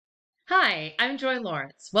Hi, I'm Joy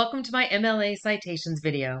Lawrence. Welcome to my MLA Citations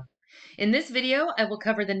video. In this video, I will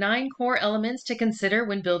cover the 9 core elements to consider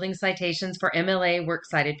when building citations for MLA works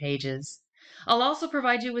cited pages. I'll also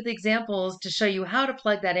provide you with examples to show you how to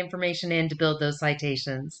plug that information in to build those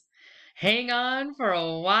citations. Hang on for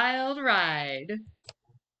a wild ride.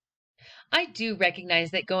 I do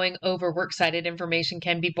recognize that going over works cited information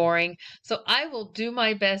can be boring, so I will do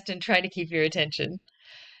my best and try to keep your attention.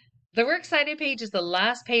 The Works Cited page is the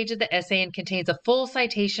last page of the essay and contains a full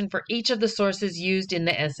citation for each of the sources used in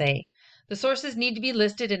the essay. The sources need to be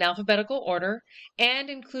listed in alphabetical order and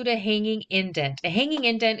include a hanging indent. A hanging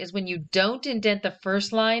indent is when you don't indent the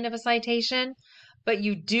first line of a citation, but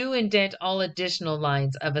you do indent all additional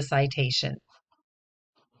lines of a citation.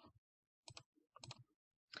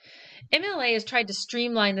 MLA has tried to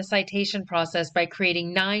streamline the citation process by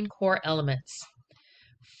creating 9 core elements.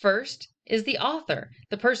 First is the author,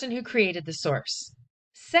 the person who created the source.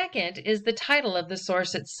 Second is the title of the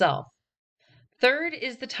source itself. Third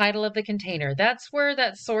is the title of the container. That's where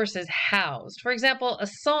that source is housed. For example, a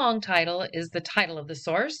song title is the title of the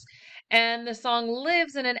source, and the song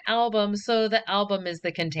lives in an album, so the album is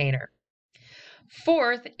the container.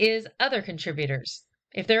 Fourth is other contributors.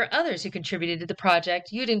 If there are others who contributed to the project,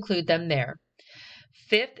 you'd include them there.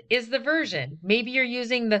 Fifth is the version. Maybe you're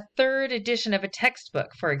using the 3rd edition of a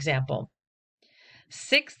textbook, for example.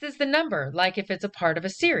 Sixth is the number, like if it's a part of a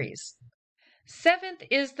series. Seventh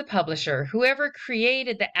is the publisher, whoever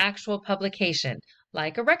created the actual publication,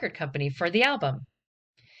 like a record company for the album.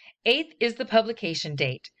 Eighth is the publication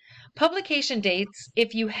date. Publication dates,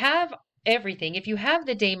 if you have everything, if you have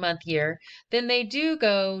the day, month, year, then they do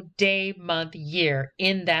go day, month, year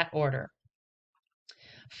in that order.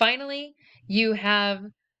 Finally, you have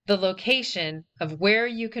the location of where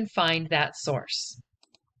you can find that source.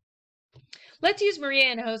 Let's use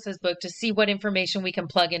Maria Hinojosa's book to see what information we can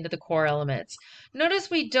plug into the core elements.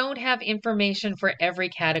 Notice we don't have information for every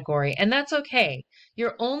category, and that's okay.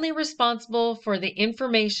 You're only responsible for the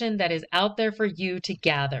information that is out there for you to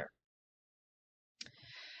gather.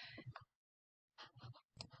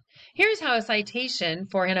 Here's how a citation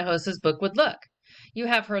for Hinojosa's book would look. You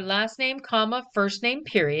have her last name, comma, first name,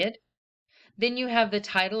 period. Then you have the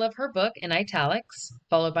title of her book in italics,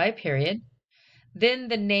 followed by a period. Then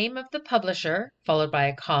the name of the publisher, followed by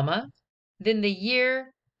a comma. Then the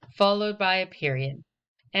year, followed by a period.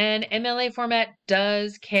 And MLA format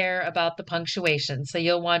does care about the punctuation, so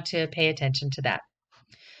you'll want to pay attention to that.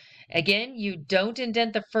 Again, you don't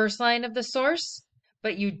indent the first line of the source,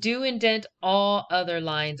 but you do indent all other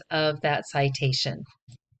lines of that citation.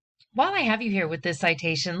 While I have you here with this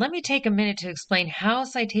citation, let me take a minute to explain how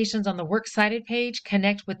citations on the Works Cited page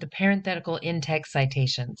connect with the parenthetical in-text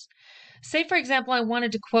citations. Say, for example, I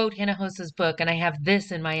wanted to quote Hinojosa's book, and I have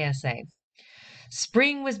this in my essay.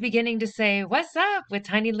 Spring was beginning to say, "What's up?" with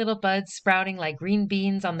tiny little buds sprouting like green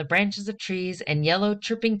beans on the branches of trees and yellow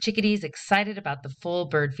chirping chickadees excited about the full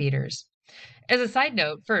bird feeders. As a side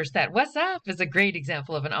note, first, that "what's up" is a great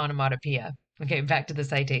example of an onomatopoeia. Okay, back to the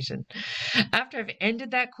citation. After I've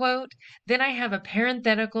ended that quote, then I have a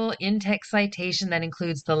parenthetical in-text citation that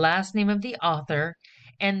includes the last name of the author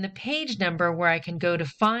and the page number where I can go to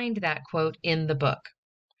find that quote in the book.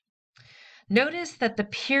 Notice that the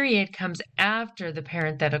period comes after the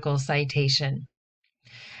parenthetical citation.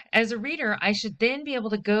 As a reader, I should then be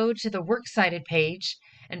able to go to the Works Cited page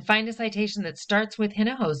and find a citation that starts with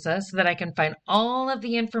Hinojosa so that I can find all of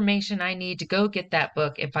the information I need to go get that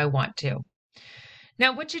book if I want to.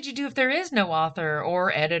 Now, what should you do if there is no author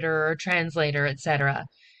or editor or translator, etc.?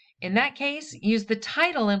 In that case, use the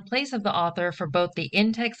title in place of the author for both the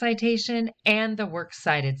in-text citation and the Works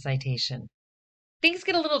Cited citation. Things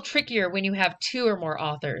get a little trickier when you have 2 or more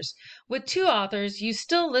authors. With 2 authors, you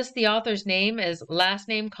still list the author's name as last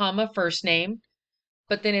name, comma, first name,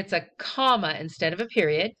 but then it's a comma instead of a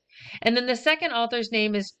period. And then the second author's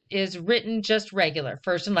name is written just regular,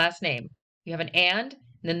 first and last name. You have an and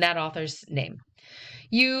then that author's name.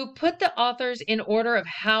 You put the authors in order of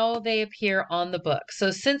how they appear on the book.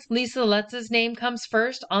 So since Lisa Lutz's name comes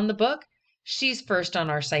first on the book, she's first on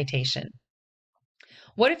our citation.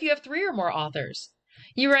 What if you have 3 or more authors?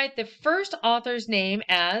 You write the first author's name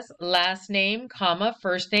as last name, comma,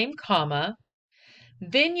 first name, comma.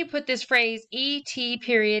 Then you put this phrase ET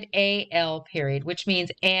period AL period, which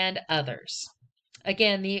means and others.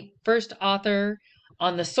 Again, the first author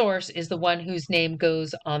on the source is the one whose name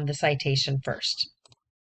goes on the citation first.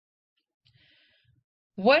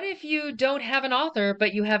 What if you don't have an author,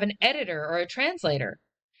 but you have an editor or a translator?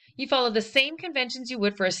 You follow the same conventions you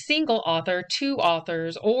would for a single author, two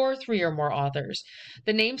authors, or three or more authors.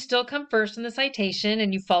 The names still come first in the citation,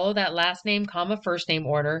 and you follow that last name, comma, first name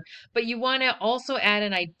order, but you want to also add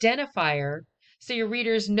an identifier so your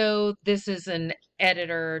readers know this is an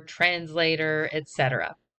editor, translator,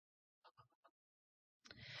 etc.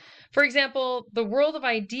 For example, The World of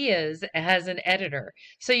Ideas has an editor,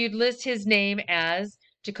 so you'd list his name as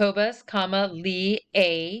Jacobus, comma, Lee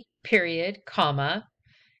A, period, comma.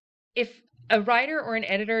 If a writer or an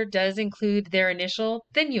editor does include their initial,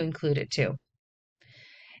 then you include it too.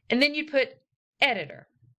 And then you'd put editor.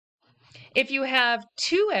 If you have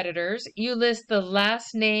two editors, you list the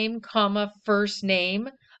last name, comma, first name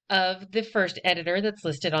of the first editor that's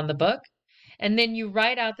listed on the book. And then you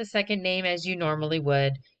write out the second name as you normally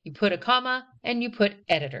would. You put a comma and you put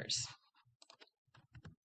editors.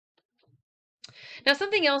 Now,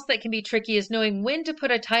 something else that can be tricky is knowing when to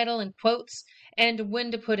put a title in quotes and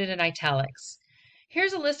when to put it in italics.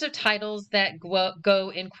 Here's a list of titles that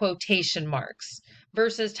go in quotation marks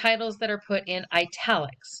versus titles that are put in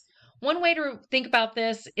italics. One way to think about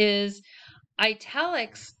this is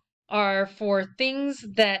italics are for things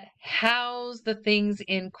that house the things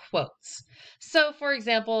in quotes. So, for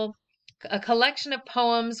example, a collection of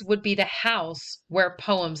poems would be the house where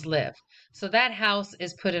poems live. So that house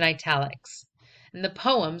is put in italics. And the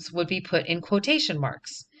poems would be put in quotation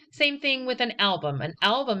marks. Same thing with an album. An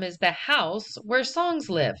album is the house where songs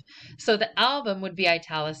live. So the album would be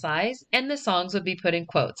italicized and the songs would be put in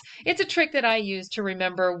quotes. It's a trick that I use to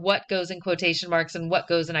remember what goes in quotation marks and what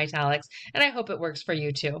goes in italics, and I hope it works for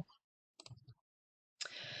you too.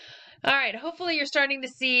 All right, hopefully you're starting to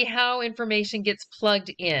see how information gets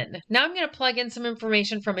plugged in. Now I'm going to plug in some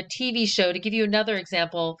information from a TV show to give you another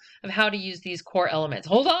example of how to use these core elements.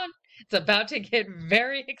 Hold on. It's about to get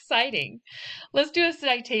very exciting. Let's do a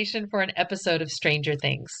citation for an episode of Stranger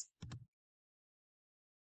Things.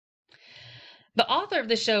 The author of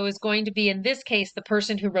the show is going to be, in this case, the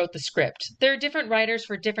person who wrote the script. There are different writers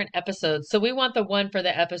for different episodes, so we want the one for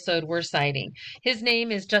the episode we're citing. His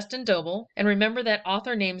name is Justin Doble, and remember that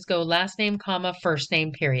author names go last name, comma, first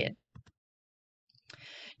name, period.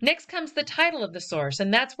 Next comes the title of the source,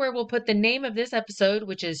 and that's where we'll put the name of this episode,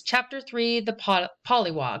 which is Chapter 3, The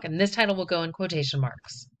Pollywog, and this title will go in quotation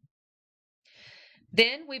marks.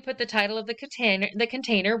 Then we put the title of the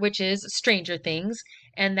container, which is Stranger Things,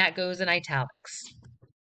 and that goes in italics.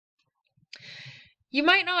 You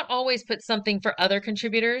might not always put something for other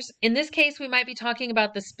contributors. In this case, we might be talking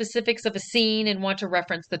about the specifics of a scene and want to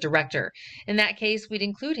reference the director. In that case, we'd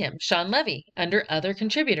include him, Sean Levy, under other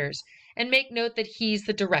contributors, and make note that he's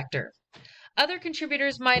the director. Other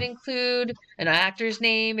contributors might include an actor's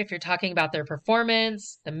name if you're talking about their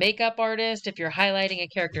performance, the makeup artist if you're highlighting a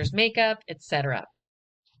character's makeup, etc.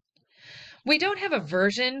 We don't have a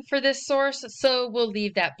version for this source, so we'll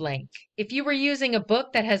leave that blank. If you were using a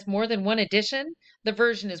book that has more than one edition, the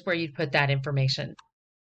version is where you'd put that information.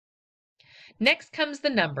 Next comes the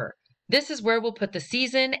number. This is where we'll put the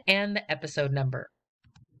season and the episode number.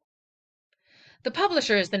 The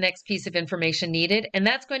publisher is the next piece of information needed, and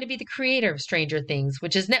that's going to be the creator of Stranger Things,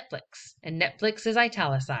 which is Netflix, and Netflix is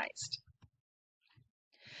italicized.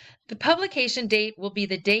 The publication date will be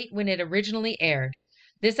the date when it originally aired.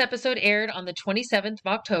 This episode aired on the 27th of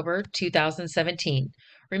October, 2017.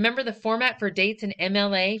 Remember, the format for dates in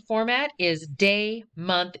MLA format is day,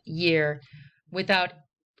 month, year, without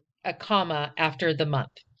a comma after the month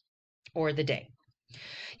or the day.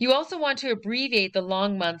 You also want to abbreviate the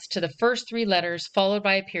long months to the first three letters followed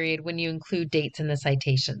by a period when you include dates in the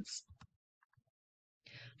citations.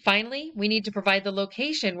 Finally, we need to provide the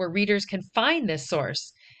location where readers can find this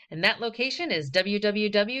source, and that location is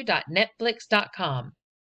www.netflix.com.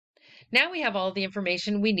 Now we have all the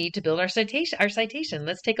information we need to build our citation.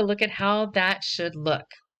 Let's take a look at how that should look.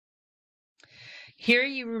 Here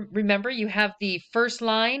you remember you have the first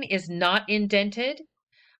line is not indented,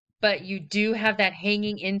 but you do have that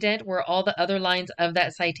hanging indent where all the other lines of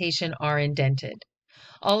that citation are indented.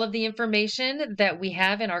 All of the information that we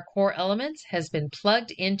have in our core elements has been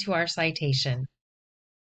plugged into our citation.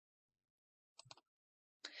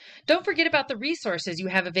 Don't forget about the resources you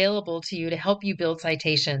have available to you to help you build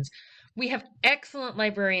citations. We have excellent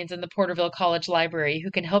librarians in the Porterville College Library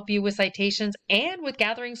who can help you with citations and with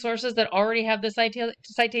gathering sources that already have the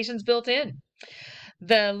citations built in.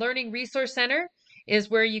 The Learning Resource Center is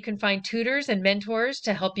where you can find tutors and mentors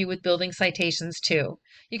to help you with building citations too.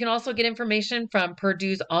 You can also get information from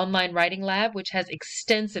Purdue's online writing lab, which has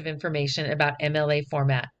extensive information about MLA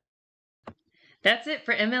format. That's it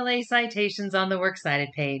for MLA citations on the Works Cited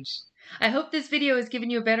page. I hope this video has given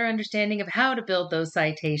you a better understanding of how to build those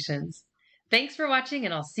citations. Thanks for watching,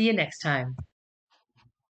 and I'll see you next time.